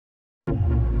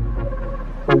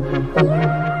Hello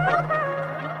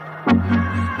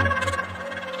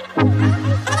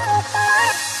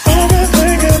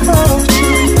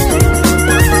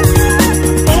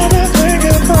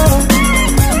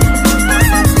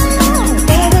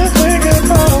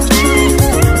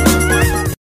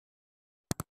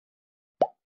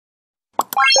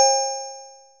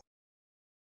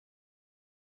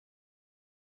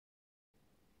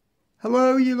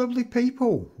you lovely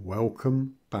people,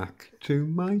 welcome back to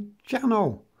my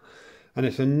channel, and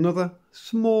it's another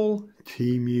small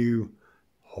TEMU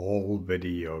haul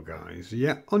video guys.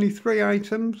 Yeah, only 3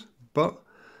 items, but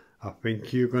I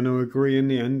think you're going to agree in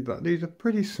the end that these are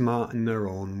pretty smart in their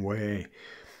own way.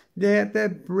 Yeah, they're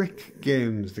brick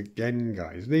games again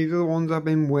guys. These are the ones I've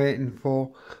been waiting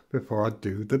for before I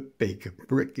do the big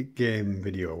brick game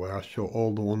video where I show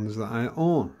all the ones that I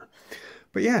own.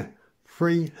 But yeah,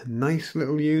 3 nice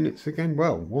little units again.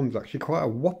 Well, one's actually quite a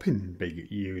whopping big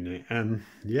unit.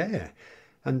 Yeah,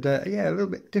 a little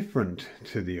bit different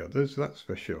to the others, that's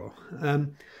for sure.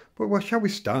 But well, shall we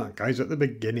start, guys, at the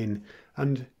beginning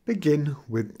and begin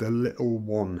with the little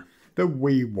one, the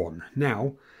wee one.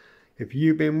 Now, if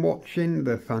you've been watching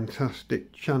the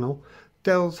fantastic channel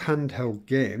Dell's Handheld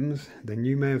Games, then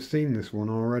you may have seen this one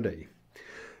already.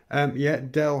 Yeah,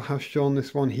 Dell has shown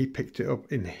this one. He picked it up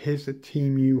in his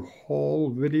TEMU haul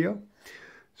video.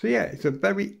 So yeah, it's a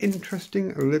very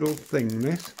interesting little thing,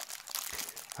 this.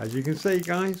 As you can see,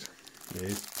 guys,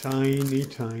 it's tiny,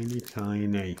 tiny,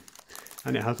 tiny.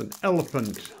 And it has an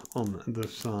elephant on the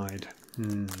side.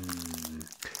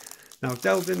 Now,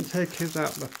 Dell didn't take his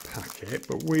out of the packet,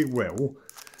 but we will.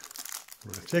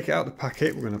 We're going to take it out of the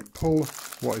packet. We're going to pull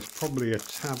what is probably a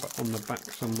tab on the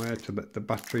back somewhere to let the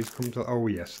batteries come to... Oh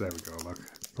yes, there we go, look.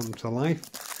 Come to life.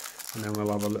 And then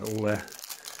we'll have a little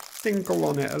tinkle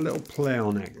on it, a little play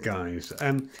on it, guys.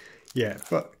 Yeah,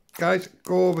 but guys,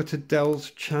 go over to Dell's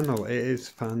channel. It is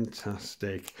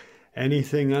fantastic.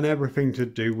 Anything and everything to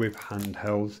do with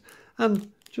handhelds. And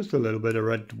just a little bit of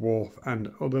Red Dwarf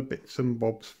and other bits and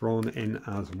bobs thrown in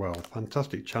as well.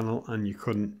 Fantastic channel, and you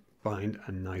couldn't find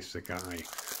a nicer guy.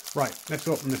 Right, let's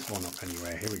open this one up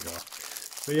anyway. Here we go.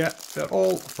 So yeah, they're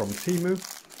all from TEMU.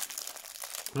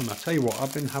 And I tell you what,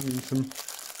 I've been having some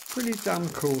pretty damn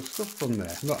cool stuff from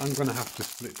there. Look, I'm going to have to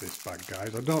split this bag,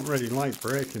 guys. I don't really like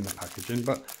breaking the packaging,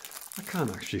 but I can't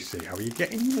actually see how you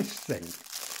get in this thing.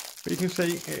 But you can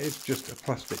see it is just a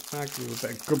plastic bag with a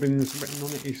bit of gubbins written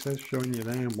on it, he says, showing you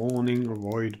there, warning,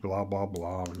 avoid, blah, blah,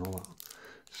 blah, and all that.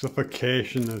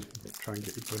 Suffocation, try and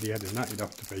get your bloody head in that, you'd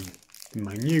have to be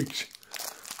minute,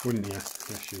 wouldn't you?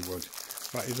 Yes, you would.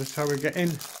 Right, is this how we get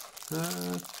in?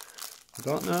 I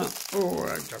don't know. Oh,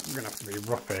 I'm going to have to be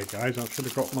rough here, guys. I should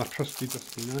have got my trusty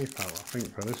dusty knife out, I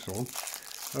think, for this one.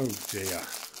 Oh, dear.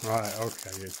 Right,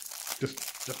 okay. Just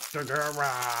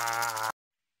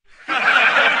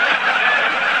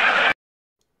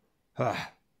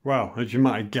well, as you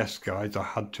might have guessed, guys, I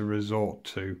had to resort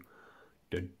to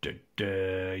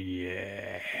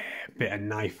yeah, bit of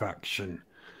knife action.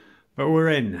 But we're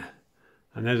in,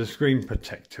 and there's a screen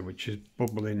protector which is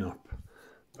bubbling up.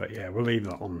 But yeah, we'll leave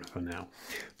that on for now.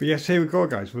 But yes, here we go,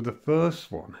 guys, with the first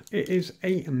one. It is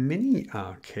a mini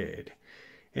arcade.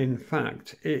 In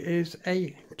fact, it is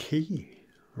a key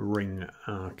ring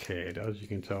arcade, as you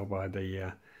can tell by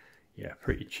the yeah,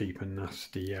 pretty cheap and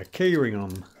nasty key ring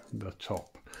on the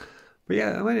top. But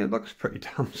yeah, I mean, it looks pretty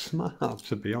damn smart,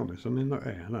 to be honest. I mean, look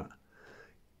here, look.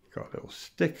 You've got a little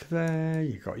stick there,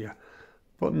 you've got your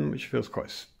button, which feels quite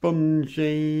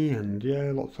spongy, and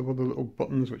yeah, lots of other little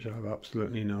buttons, which I have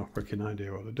absolutely no freaking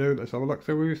idea what to do. Let's have a look.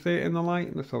 So we see it in the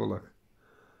light. Let's have a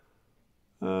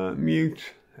look.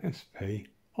 Mute,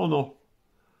 SP, on, off,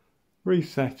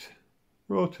 reset,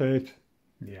 rotate,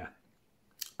 yeah,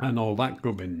 and all that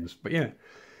gubbins. But yeah,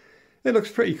 it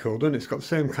looks pretty cool, doesn't it? It's got the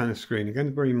same kind of screen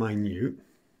again, very minute.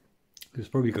 It's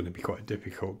probably going to be quite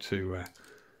difficult to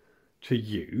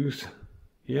use.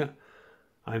 Yeah,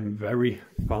 I'm very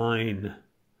fine.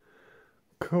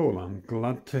 Cool, I'm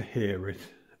glad to hear it.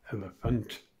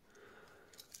 Elephant.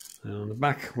 And on the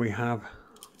back we have,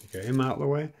 get him out of the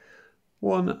way,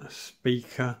 one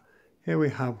speaker. Here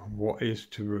we have what is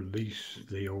to release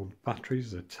the old batteries,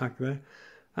 the tag there.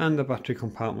 And the battery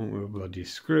compartment with a bloody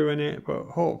screw in it, but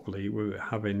hopefully we're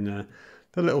having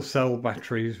the little cell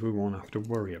batteries, we won't have to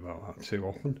worry about that too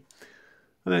often.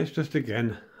 And it's just,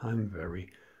 again, I'm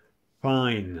very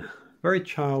fine. Very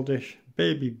childish,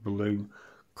 baby blue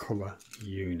colour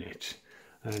unit.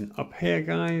 And up here,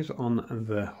 guys, on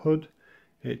the hood,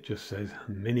 it just says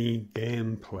mini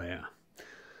game player.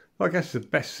 Well, I guess the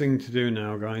best thing to do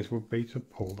now, guys, would be to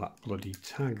pull that bloody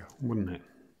tag, wouldn't it?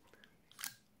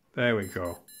 There we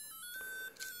go.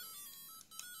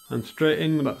 And straight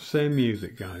in with that same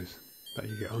music, guys, that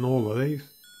you get on all of these.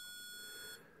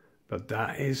 But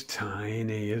that is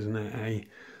tiny, isn't it, eh?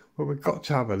 Well, we've got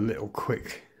to have a little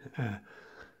quick,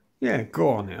 yeah, go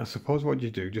on it, I suppose. What do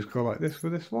you do? Just go like this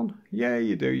with this one? Yeah,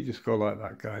 you do. You just go like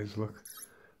that, guys. Look.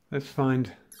 Let's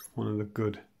find one of the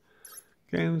good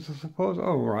games, I suppose.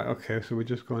 Oh, right, okay, so we're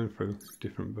just going through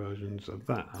different versions of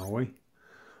that, are we?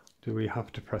 Do we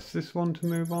have to press this one to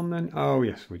move on then? Oh,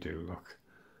 yes, we do, look.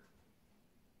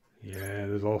 Yeah,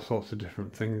 there's all sorts of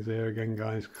different things there again,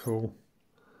 guys. Cool.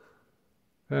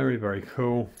 Very, very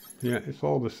cool. Yeah, it's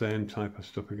all the same type of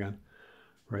stuff again.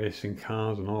 Racing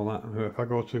cars and all that. If I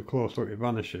go too close, look, it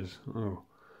vanishes. Oh.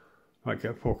 Right,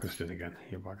 get focused in again,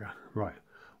 you bugger. Right,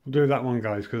 we'll do that one,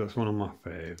 guys, because that's one of my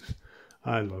faves.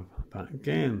 I love that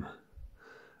game.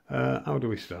 How do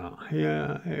we start?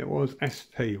 Yeah, it was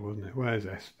SP, wasn't it? Where's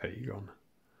SP gone?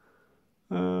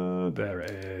 There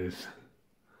it is.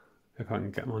 If I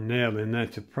can get my nail in there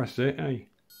to press it, hey.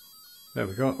 There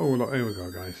we go. Oh, look, here we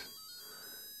go, guys.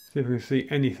 See if we can see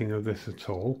anything of this at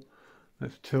all.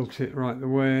 Let's tilt it right the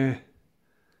way.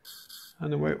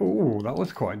 And away. Oh, that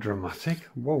was quite dramatic.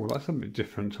 Whoa, that's a bit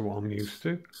different to what I'm used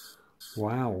to.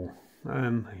 Wow.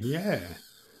 Yeah.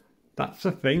 That's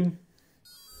a thing.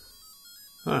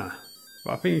 But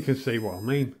I think you can see what I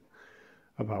mean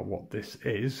about what this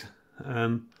is.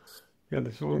 Yeah,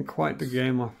 this wasn't quite the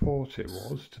game I thought it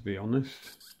was, to be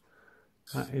honest.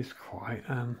 That is quite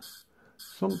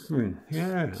something.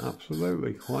 Yeah,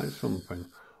 absolutely, quite something.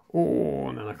 Oh,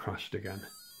 and then I crashed again.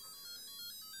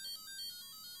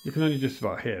 You can only just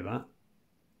about hear that.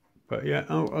 But yeah,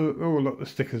 oh, look, the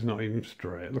sticker's not even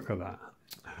straight. Look at that.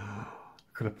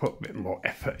 Could have put a bit more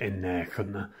effort in there,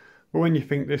 couldn't I? But when you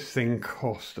think this thing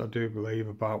cost, I do believe,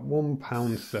 about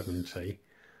 £1.70,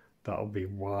 that'll be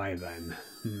why then.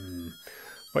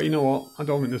 But you know what? I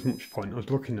don't think there's much point. I was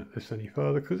looking at this any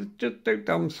further because it's just too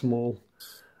damn small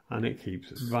and it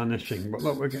keeps vanishing. But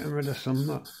look, we're getting rid of some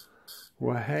that.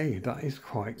 Well, hey, that is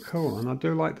quite cool. And I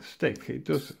do like the stick. It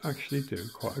does actually do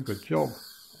quite a good job.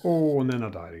 Oh, and then I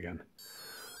died again.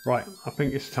 Right, I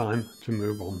think it's time to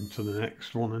move on to the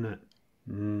next one, isn't it?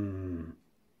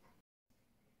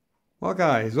 Well,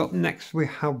 guys, up next we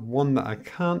have one that I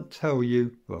can't tell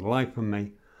you for the life of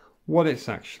me what it's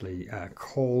actually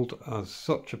called as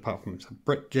such, apart from it's a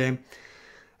brick game.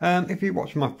 If you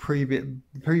watch my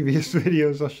previous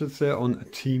videos, I should say, on a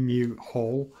TEMU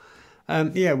haul,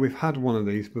 yeah, we've had one of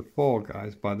these before,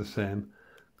 guys, by the same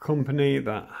company,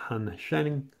 that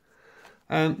Handheld.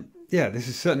 Yeah, this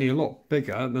is certainly a lot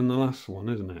bigger than the last one,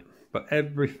 isn't it? But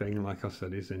everything, like I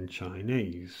said, is in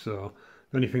Chinese. So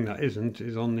the only thing that isn't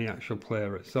is on the actual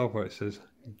player itself, where it says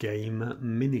Game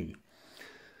Mini.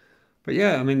 But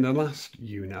yeah, I mean, the last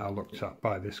unit I looked at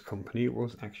by this company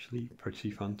was actually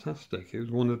pretty fantastic. It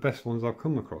was one of the best ones I've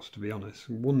come across, to be honest.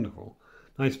 Wonderful.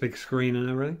 Nice big screen and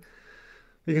everything.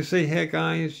 You can see here,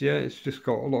 guys, yeah, it's just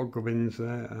got a lot of gubbins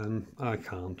there, and I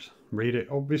can't read it,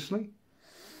 obviously.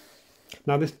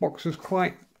 Now, this box was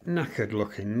quite knackered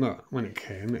looking, but when it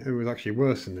came, it was actually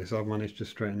worse than this. I've managed to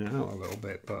straighten it out a little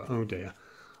bit, but oh dear.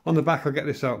 On the back, I'll get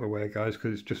this out of the way, guys,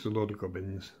 because it's just a load of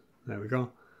gubbins. There we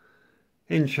go.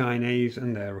 In Chinese,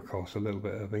 and there, of course, a little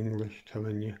bit of English,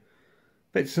 telling you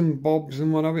bits and bobs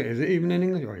and whatever. Is it even in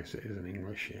English? Oh, yes, it is in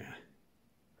English, yeah.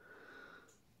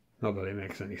 Not that it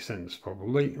makes any sense,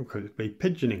 probably, because it'd be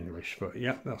pidgin English, but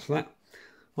yeah, that's that.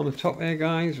 On the top here,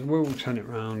 guys, we'll turn it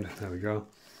round. There we go.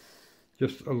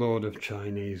 Just a load of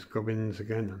Chinese gubbins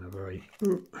again, and a very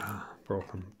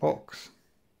broken box.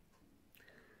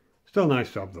 Still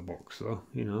nice to have the box, though,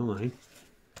 you know what I mean.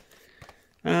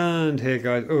 And here,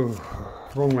 guys, oh,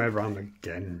 wrong way around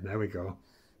again. There we go.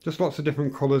 Just lots of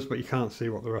different colours, but you can't see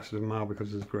what the rest of them are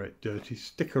because there's a great dirty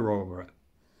sticker over it.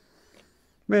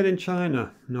 Made in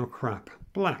China, no crap.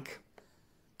 Black.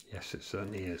 Yes, it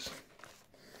certainly is.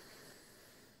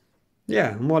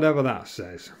 Yeah, and whatever that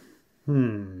says.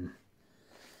 Although,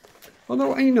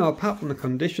 you know, apart from the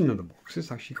condition of the box,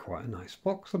 it's actually quite a nice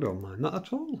box. I don't mind that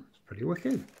at all. It's pretty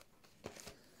wicked.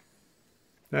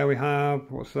 There we have,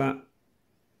 what's that?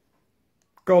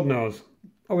 God knows.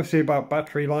 Obviously about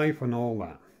battery life and all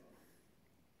that.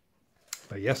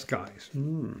 But yes, guys.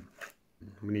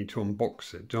 We need to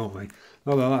unbox it, don't we?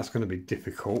 Although that's going to be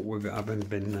difficult with it having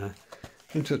been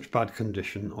in such bad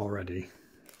condition already.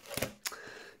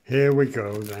 Here we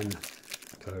go then.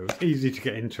 So easy to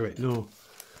get into it. No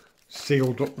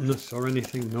sealed upness or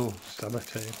anything. No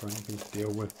sellotape or anything to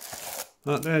deal with.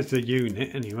 There's the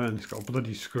unit anyway, and it's got a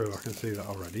bloody screw. I can see that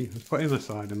already. Let's put him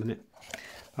aside a minute.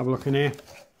 Have a look in here.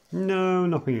 No,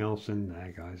 nothing else in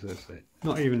there, guys. That's it.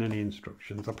 Not even any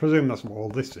instructions. I presume that's what all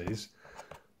this is.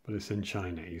 But it's in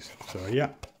Chinese. So yeah,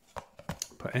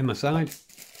 Put him aside.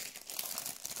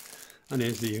 And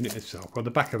here's the unit itself, well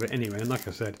the back of it anyway, and like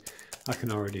I said, I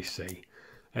can already see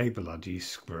a bloody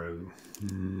screw.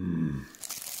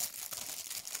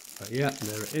 But yeah,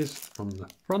 there it is from the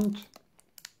front.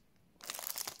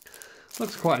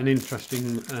 Looks quite an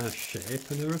interesting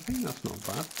shape and everything, that's not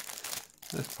bad.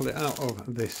 Let's pull it out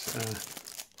of this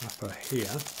wrapper here.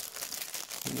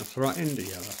 And that's the right end,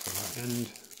 yeah, that's the right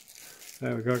end.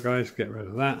 There we go guys, get rid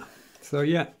of that. So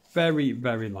yeah, very,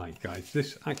 very light guys.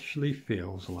 This actually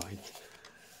feels like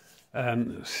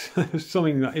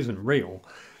something that isn't real.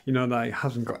 You know, that it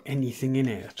hasn't got anything in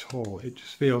it at all. It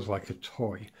just feels like a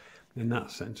toy in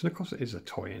that sense. And of course it is a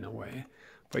toy in a way.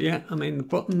 But yeah, I mean the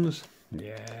buttons,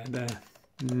 yeah, they're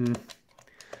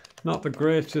not the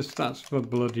greatest, that's for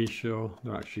bloody sure.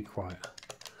 They're actually quite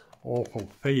awful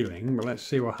feeling, but let's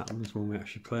see what happens when we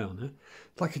actually play on it.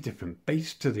 It's like a different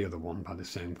beast to the other one by the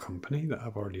same company that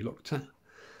I've already looked at.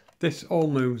 This all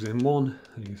moves in one,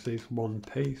 and you can see it's one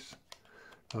piece.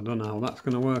 I don't know how that's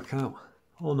going to work out.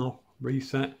 On, off,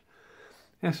 reset.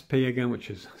 SP again, which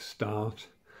is start.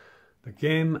 The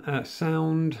game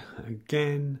sound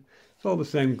again. It's all the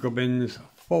same gubbins.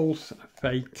 False,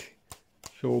 fake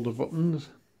shoulder buttons.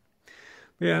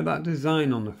 But yeah, that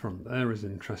design on the front there is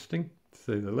interesting, to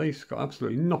say the least. Got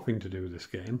absolutely nothing to do with this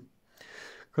game,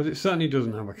 because it certainly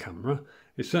doesn't have a camera.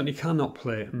 It certainly cannot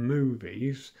play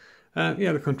movies.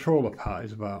 Yeah, the controller part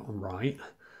is about right.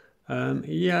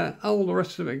 Yeah, all the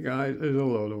rest of it, guys, is a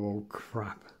load of old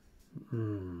crap.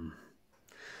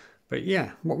 But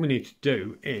yeah, what we need to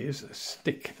do is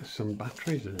stick some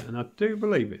batteries in it, and I do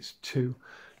believe it's 2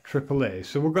 AAA.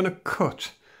 So we're going to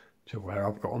cut to where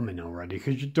I've got them in already,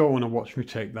 because you don't want to watch me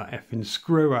take that effing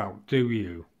screw out, do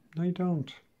you? No, you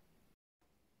don't.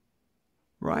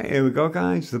 Right, here we go,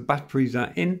 guys. The batteries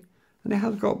are in, and it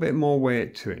has got a bit more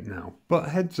weight to it now. But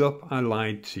heads up, I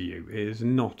lied to you. It is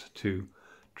not 2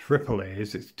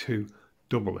 AAAs, it's 2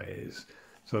 AA's.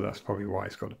 So that's probably why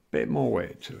it's got a bit more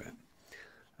weight to it.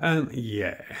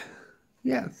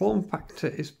 Yeah, form factor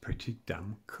is pretty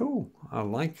damn cool. I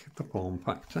like the form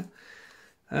factor.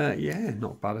 Yeah,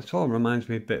 not bad at all. Reminds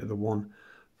me a bit of the one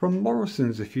from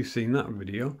Morrison's, if you've seen that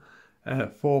video.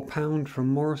 £4 from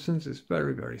Morrison's. It's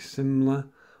very, very similar.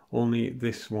 Only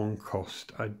this one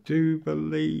cost, I do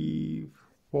believe,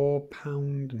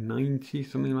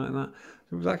 £4.90, something like that.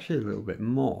 So it was actually a little bit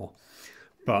more.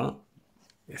 But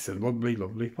it's a lovely,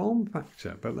 lovely form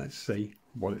factor. But let's see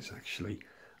what it's actually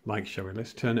like, shall we?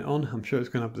 Let's turn it on. I'm sure it's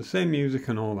going to have the same music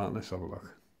and all that. Let's have a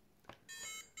look.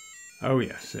 Oh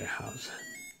yes, it has.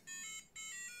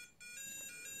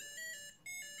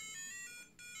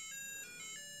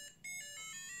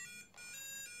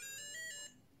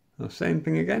 The same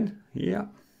thing again. Yeah.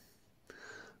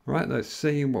 Right, let's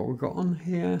see what we've got on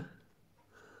here.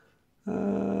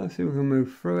 See if we can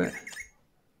move through it.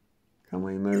 Can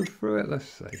we move through it? Let's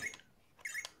see.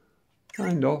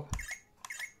 Kind of.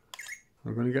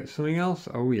 We're going to get something else.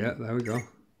 Oh yeah, there we go.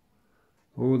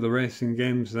 Oh, the racing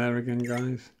game's there again,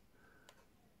 guys.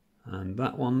 And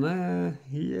that one there,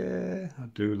 yeah, I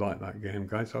do like that game,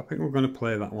 guys. So I think we're going to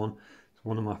play that one. It's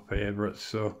one of my favourites,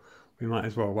 so we might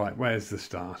as well. Right, where's the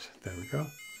start? There we go.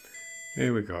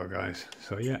 Here we go, guys.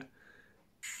 So yeah,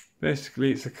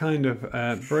 basically it's a kind of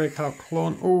breakout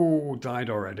clone. Oh,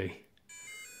 died already.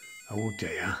 Oh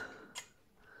dear.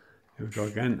 Here we go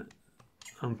again.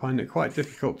 I'm finding it quite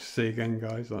difficult to see again,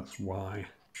 guys. That's why.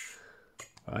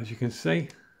 But as you can see,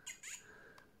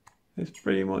 it's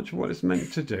pretty much what it's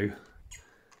meant to do.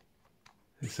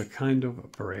 It's a kind of a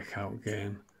breakout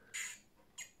game.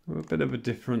 With a bit of a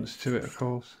difference to it, of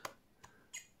course,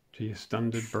 to your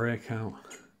standard breakout.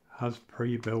 Has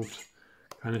pre-built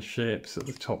kind of shapes at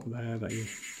the top there that you're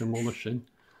demolishing,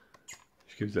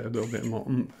 which gives it a little bit more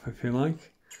oomph, if you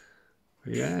like.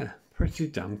 But yeah, pretty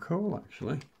damn cool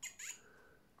actually.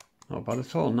 Not bad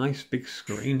at all. Nice big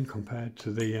screen compared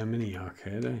to the mini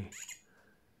arcade, eh?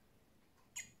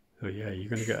 So yeah, you're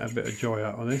going to get a bit of joy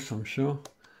out of this, I'm sure.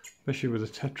 Especially with the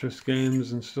Tetris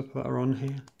games and stuff that are on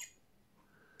here.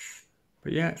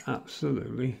 But yeah,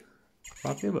 absolutely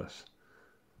fabulous.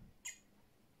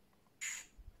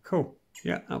 Cool.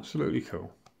 Yeah, absolutely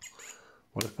cool.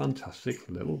 What a fantastic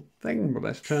little thing. But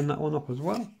let's turn that one up as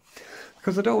well,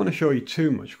 because I don't want to show you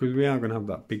too much, because we are going to have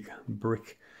that big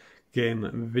brick game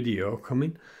video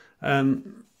coming.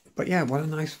 But yeah, what a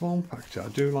nice form factor. I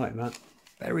do like that.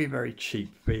 Very, very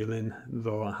cheap feeling,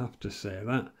 though, I have to say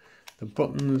that. The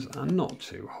buttons are not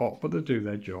too hot, but they do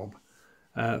their job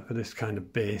for this kind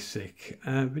of basic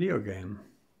video game,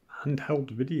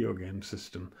 handheld video game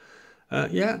system.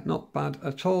 Yeah, not bad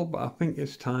at all, but I think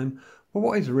it's time Well,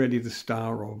 what is really the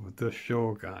star of the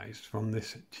show, guys, from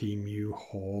this TEMU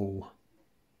haul?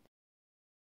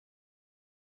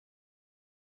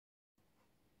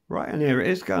 Right, and here it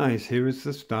is, guys. Here is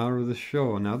the star of the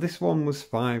show. Now, this one was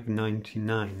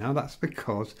 $5.99. Now, that's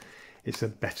because it's a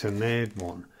better made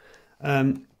one.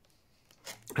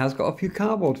 Has got a few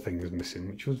cardboard things missing,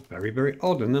 which was very, very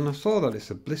odd. And then I saw that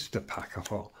it's a blister pack. I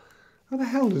thought, how the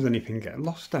hell does anything get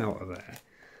lost out of there?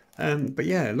 But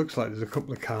yeah, it looks like there's a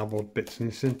couple of cardboard bits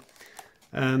missing.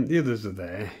 The others are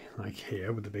there, like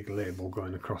here, with the big label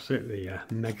going across it, the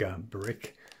mega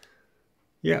brick.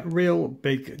 Yeah, real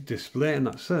big display, and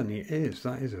that certainly is.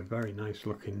 That is a very nice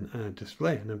looking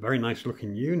display, and a very nice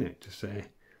looking unit, to say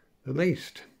the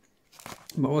least.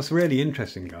 But what's really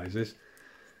interesting, guys, is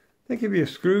they give you a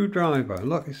screwdriver.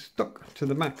 Look, it's stuck to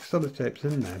the back, sellotape's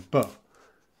in there, but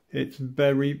it's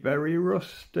very, very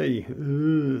rusty. Ugh,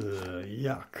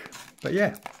 yuck. But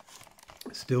yeah,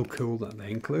 it's still cool that they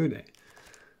include it.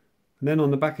 And then on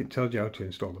the back it tells you how to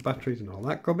install the batteries and all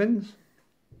that gubbins.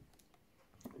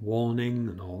 Warning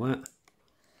and all that.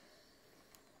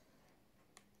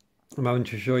 I'm having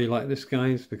to show you like this,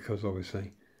 guys, because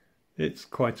obviously it's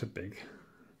quite a big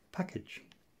package.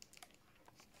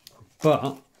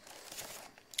 But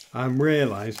I've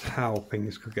realised how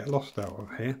things could get lost out of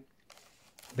here,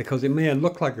 because it may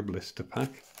look like a blister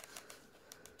pack,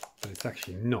 but it's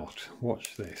actually not.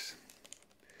 Watch this.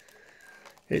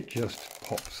 It just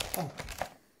pops off.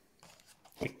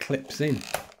 It clips in.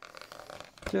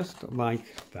 Just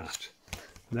like that.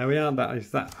 And there we are, that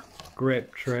is that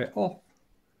grape tray off.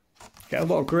 Get a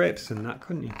lot of grapes in that,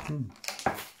 couldn't you?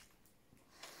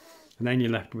 And then you're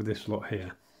left with this lot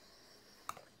here.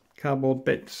 Cardboard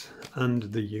bits and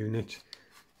the unit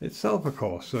itself, of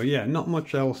course. So yeah, not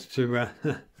much else to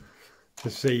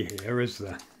see here, is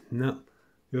there? No,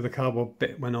 the other cardboard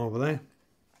bit went over there.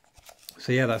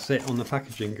 So yeah, that's it on the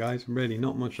packaging, guys. Really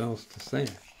not much else to say.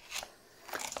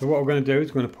 So what we're going to do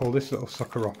is we're going to pull this little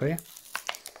sucker off here.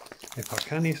 If I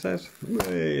can, he says.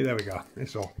 Hey, there we go,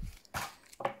 it's off.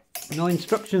 No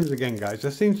instructions again, guys.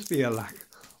 There seems to be a lack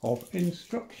of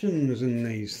instructions in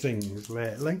these things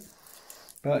lately.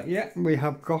 But yeah, we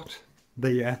have got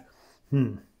the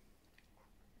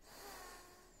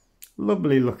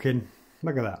lovely looking,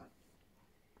 look at that.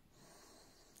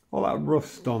 All that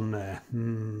rust on there.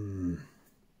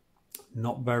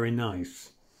 Not very nice.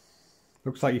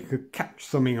 Looks like you could catch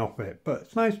something off it, but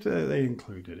it's nice that they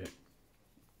included it.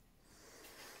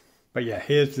 But yeah,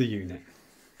 here's the unit.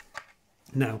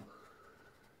 Now,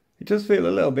 it does feel a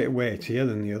little bit weightier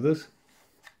than the others.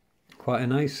 Quite a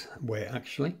nice weight,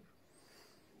 actually.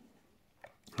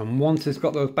 And once it's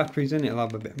got those batteries in, it'll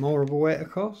have a bit more of a weight,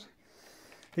 of course.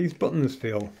 These buttons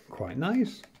feel quite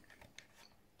nice.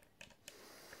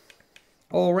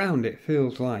 All round, it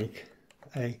feels like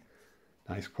a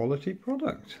nice quality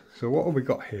product. So what have we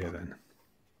got here then?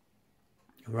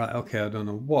 Right, okay, I don't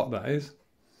know what that is.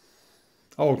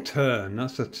 Oh, turn,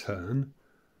 that's a turn.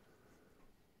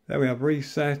 There we have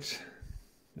reset,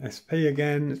 SP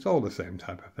again, it's all the same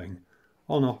type of thing.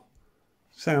 On, off,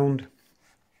 sound,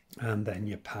 and then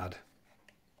your pad,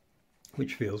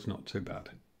 which feels not too bad.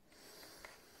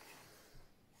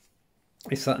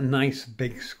 It's that nice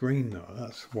big screen though,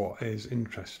 that's what is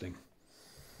interesting.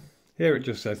 Here it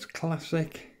just says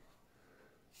classic,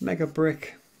 mega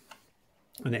brick,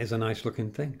 and it is a nice looking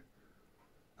thing.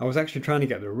 I was actually trying to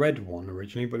get the red one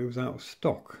originally, but it was out of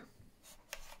stock.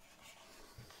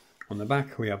 On the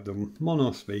back we have the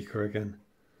mono speaker again.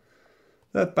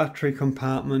 The battery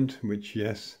compartment, which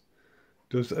yes,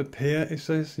 does appear, it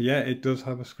says. Yeah, it does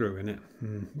have a screw in it.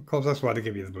 Of course, that's why they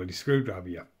give you the bloody screwdriver,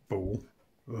 you fool.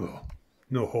 Ugh.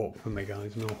 No hope for me,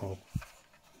 guys, no hope.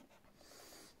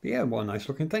 But yeah, what a nice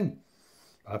looking thing.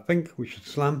 I think we should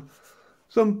slam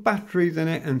some batteries in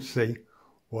it and see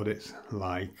what it's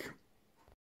like.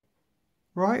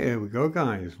 Right, here we go,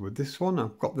 guys. With this one,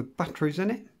 I've got the batteries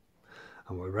in it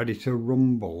and we're ready to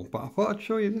rumble. But I thought I'd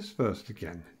show you this first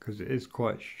again, because it is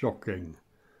quite shocking.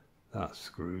 That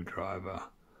screwdriver.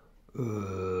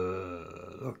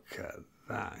 Look at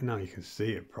that. Now you can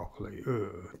see it properly.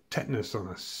 Tetanus on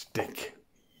a stick.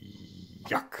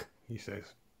 Yuck, he says.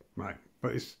 Right,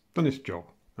 but it's done its job.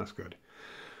 That's good.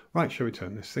 Right, shall we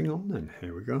turn this thing on then?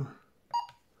 Here we go.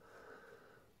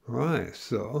 Right,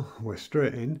 so we're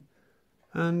straight in.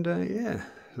 And yeah,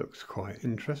 looks quite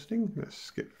interesting. Let's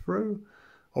skip through.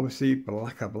 Obviously,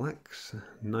 blacker blacks.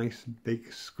 Nice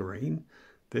big screen.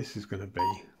 This is going to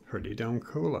be pretty damn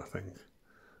cool, I think.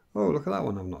 Oh, look at that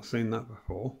one. I've not seen that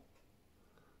before.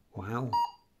 Wow.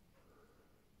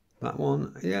 That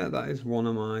one, yeah, that is one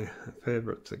of my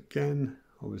favourites again.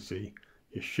 Obviously,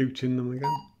 you're shooting them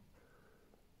again.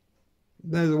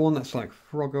 There's the one that's like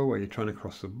Frogger, where you're trying to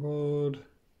cross the road.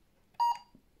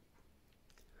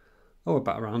 Oh, we're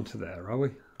back around to there, are we?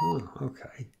 Oh,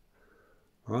 okay.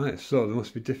 Right, so there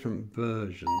must be different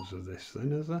versions of this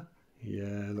then, is there?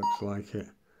 Yeah, looks like it.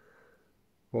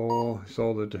 Oh, it's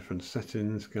all the different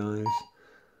settings, guys.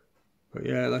 But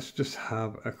yeah, let's just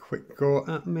have a quick go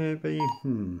at maybe,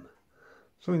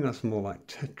 something that's more like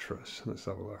Tetris. Let's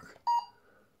have a look.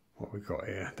 What we got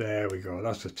here? There we go,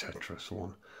 that's a Tetris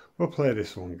one. We'll play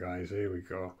this one, guys. Here we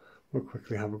go. We'll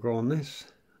quickly have a go on this.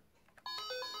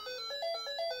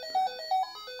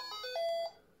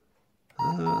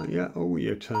 Yeah, oh,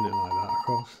 you turn it like that, of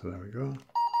course. There we go.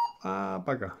 Ah,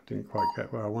 bugger. Didn't quite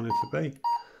get where I wanted to be.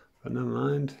 But never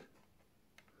mind.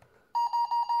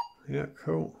 Yeah,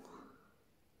 cool.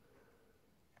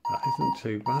 That isn't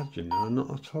too bad, you know,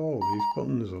 not at all. These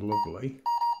buttons are lovely.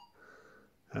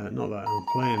 Not that I'm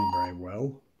playing very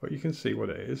well, but you can see what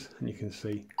it is, and you can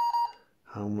see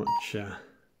how much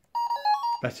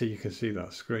better you can see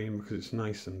that screen because it's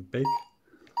nice and big.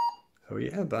 So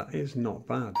yeah, that is not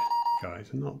bad, guys,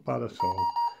 not bad at all.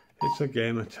 It's a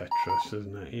game of Tetris,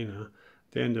 isn't it? You know,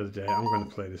 at the end of the day, I'm going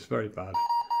to play this very bad,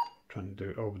 trying to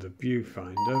do it over the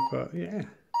viewfinder, but yeah,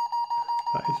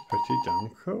 that is pretty damn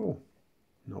cool.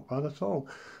 Not bad at all.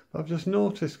 But I've just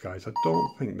noticed, guys, I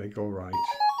don't think they go right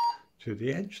to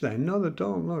the edge there. No, they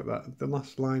don't. Look, that the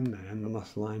last line there and the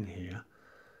last line here.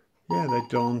 Yeah, they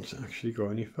don't actually go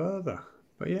any further.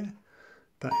 But yeah,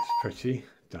 that is pretty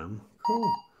damn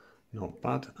cool. Not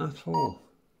bad at all.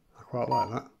 I quite like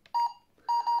that.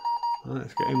 Right,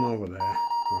 let's get him over there.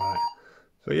 Right.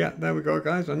 So yeah, there we go,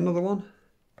 guys. Another one.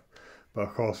 But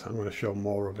of course, I'm going to show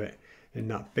more of it in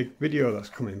that big video that's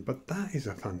coming. But that is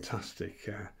a fantastic,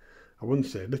 I wouldn't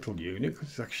say little unit because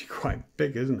it's actually quite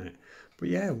big, isn't it? But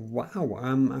yeah, wow,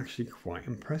 I'm actually quite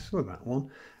impressed with that one.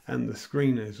 And the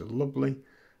screen is lovely.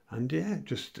 And yeah,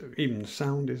 just even the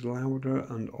sound is louder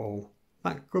and all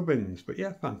that gubbins. But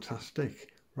yeah,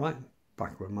 fantastic. Right,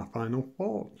 back with my final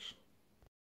thoughts.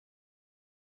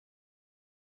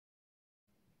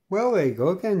 Well, there you go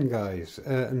again, guys.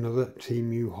 Another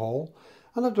TEMU haul.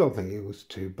 And I don't think it was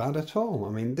too bad at all. I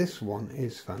mean, this one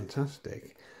is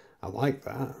fantastic. I like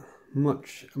that.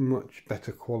 Much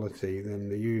better quality than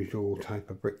the usual type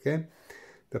of brick game.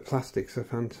 The plastics are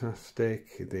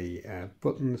fantastic. The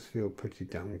buttons feel pretty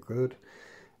damn good.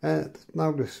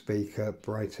 Louder speaker,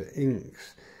 brighter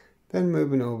inks. Then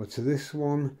moving over to this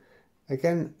one.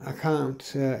 Again, I can't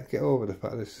get over the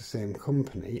fact that it's the same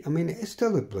company. I mean, it's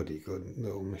still a bloody good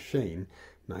little machine.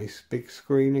 Nice big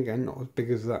screen again, not as big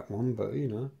as that one, but you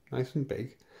know, nice and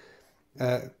big.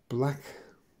 Black,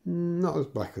 not as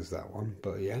black as that one,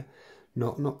 but yeah,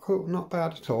 not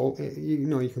bad at all. You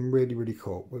know, you can really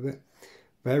cope with it.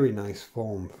 Very nice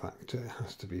form factor, it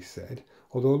has to be said.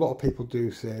 Although a lot of people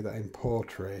do say that in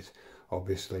portrait,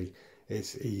 obviously,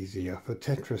 it's easier for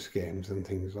Tetris games and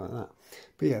things like that.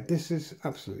 But yeah, this is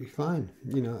absolutely fine.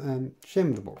 You know,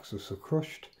 shame the box was so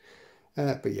crushed.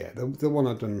 But yeah, the one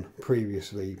I've done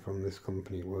previously from this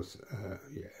company was,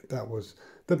 yeah, that was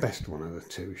the best one of the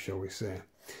two, shall we say.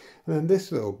 And then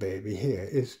this little baby here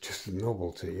is just a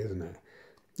novelty, isn't it?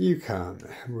 You can't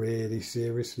really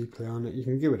seriously play on it. You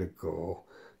can give it a go,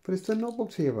 but it's the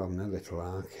novelty of having a little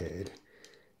arcade.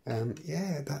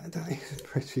 Yeah, that is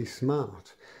pretty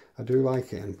smart. I do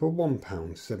like it, and for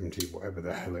 £1.70, whatever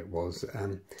the hell it was,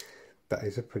 that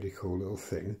is a pretty cool little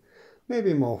thing.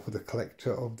 Maybe more for the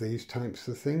collector of these types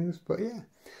of things, but yeah,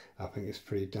 I think it's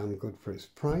pretty damn good for its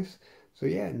price. So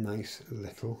yeah, nice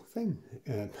little thing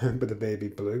with a baby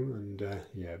blue and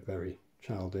yeah, very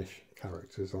childish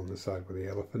characters on the side with the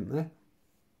elephant there.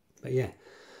 But yeah,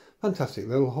 fantastic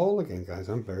little haul again, guys.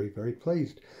 I'm very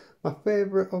pleased. My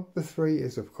favourite of the three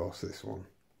is, of course, this one.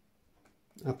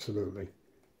 Absolutely.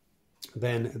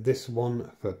 Then this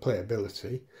one for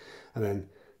playability, and then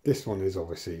this one is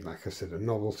obviously, like I said, a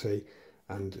novelty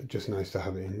and just nice to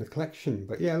have it in the collection.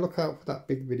 But yeah, look out for that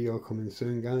big video coming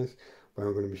soon, guys, where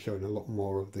I'm going to be showing a lot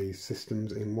more of these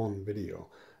systems in one video.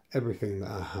 Everything that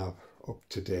I have up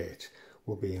to date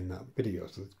will be in that video,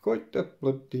 so there's quite a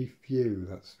bloody few,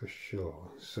 that's for sure.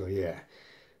 So yeah,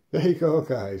 there you go,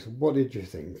 guys. What did you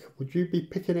think? Would you be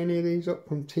picking any of these up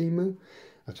from TEMU?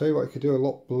 I tell you what, you could do a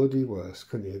lot bloody worse,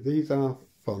 couldn't you? These are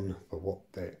fun for what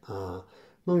they are,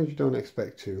 as long as you don't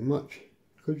expect too much,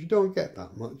 because you don't get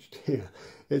that much, do you?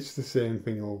 It's the same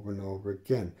thing over and over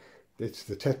again. It's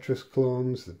the Tetris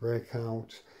clones, the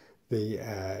Breakout,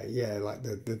 the yeah, like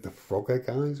the Frogger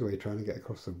guys where you're trying to get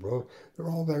across the road. They're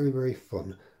all very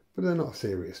fun, but they're not a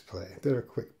serious play. They're a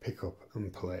quick pick up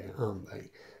and play, aren't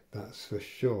they? That's for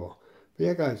sure. But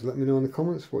yeah guys, let me know in the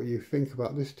comments what you think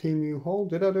about this TEMU haul.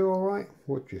 Did I do alright?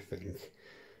 What do you think?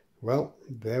 Well,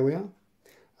 there we are.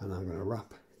 And I'm going to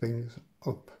wrap things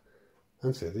up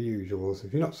and say the usuals.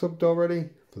 If you're not subbed already,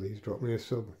 please drop me a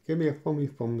sub. Give me a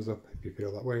thumbs up if you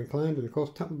feel that way inclined. And of course,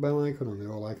 tap the bell icon on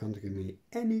the all icon to give me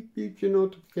any future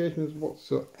notifications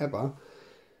whatsoever.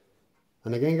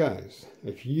 And again guys,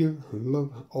 if you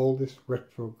love all this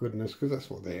retro goodness, because that's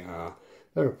what they are,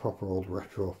 they're a proper old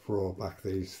retro throwback,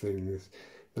 these things,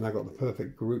 then I got the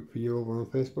perfect group for you over on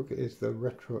Facebook. It is the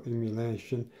Retro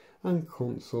Emulation and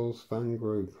Consoles fan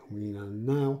group. We are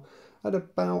now at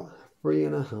about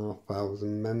 3,500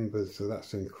 members, so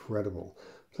that's incredible.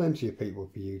 Plenty of people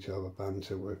for you to have a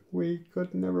banter with. We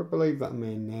could never believe that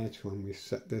main nature when we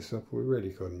set this up, we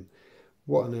really couldn't.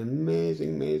 What an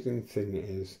amazing thing it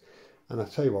is. And I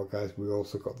tell you what guys, we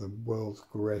also got the world's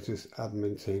greatest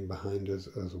admin team behind us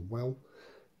as well.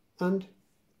 And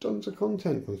tons of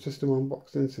content from system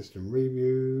unboxing, system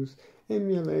reviews,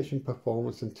 emulation,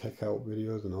 performance and tech out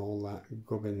videos and all that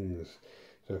gubbins.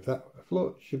 So if that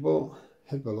floats your boat,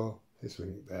 head below this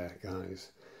link there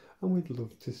guys. And we'd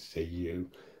love to see you.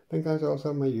 Then guys, I also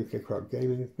have my UK KRAUT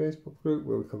Gaming Facebook group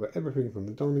where we cover everything from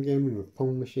the dawn of gaming with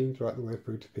Pong machines right the way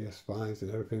through to PS5s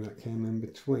and everything that came in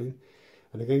between.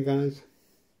 And again guys,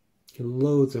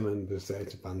 loads of members there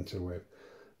to banter with.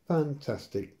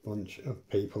 Fantastic bunch of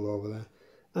people over there.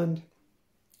 And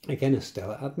again, a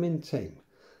stellar admin team.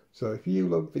 So if you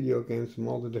love video games from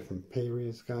all the different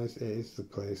periods guys, it is the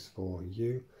place for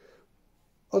you.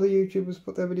 Other YouTubers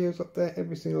put their videos up there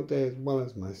every single day as well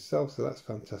as myself, so that's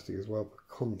fantastic as well for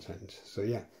content. So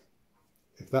yeah,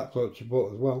 if that floats your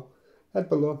boat as well, head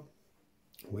below.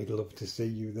 We'd love to see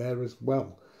you there as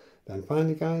well. Then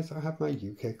finally guys, I have my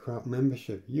UK KRAUT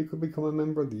membership. You could become a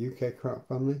member of the UK KRAUT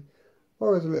family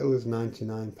for as little as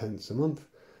 99p a month.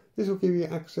 This will give you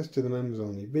access to the members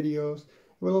only videos. It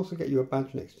will also get you a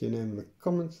badge next to your name in the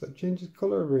comments that changes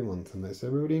colour every month and lets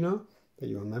everybody know that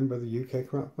you're a member of the UK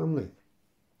KRAUT family.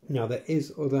 Now there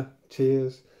is other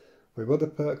tiers with other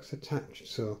perks attached,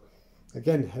 so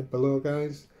again head below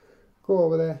guys, go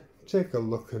over there, take a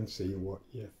look and see what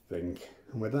you think.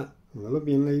 And with that, I'm going to love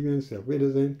you and leave you and say auf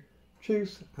Wiedersehen,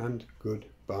 cheers and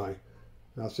goodbye.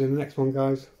 And I'll see you in the next one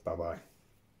guys, bye bye.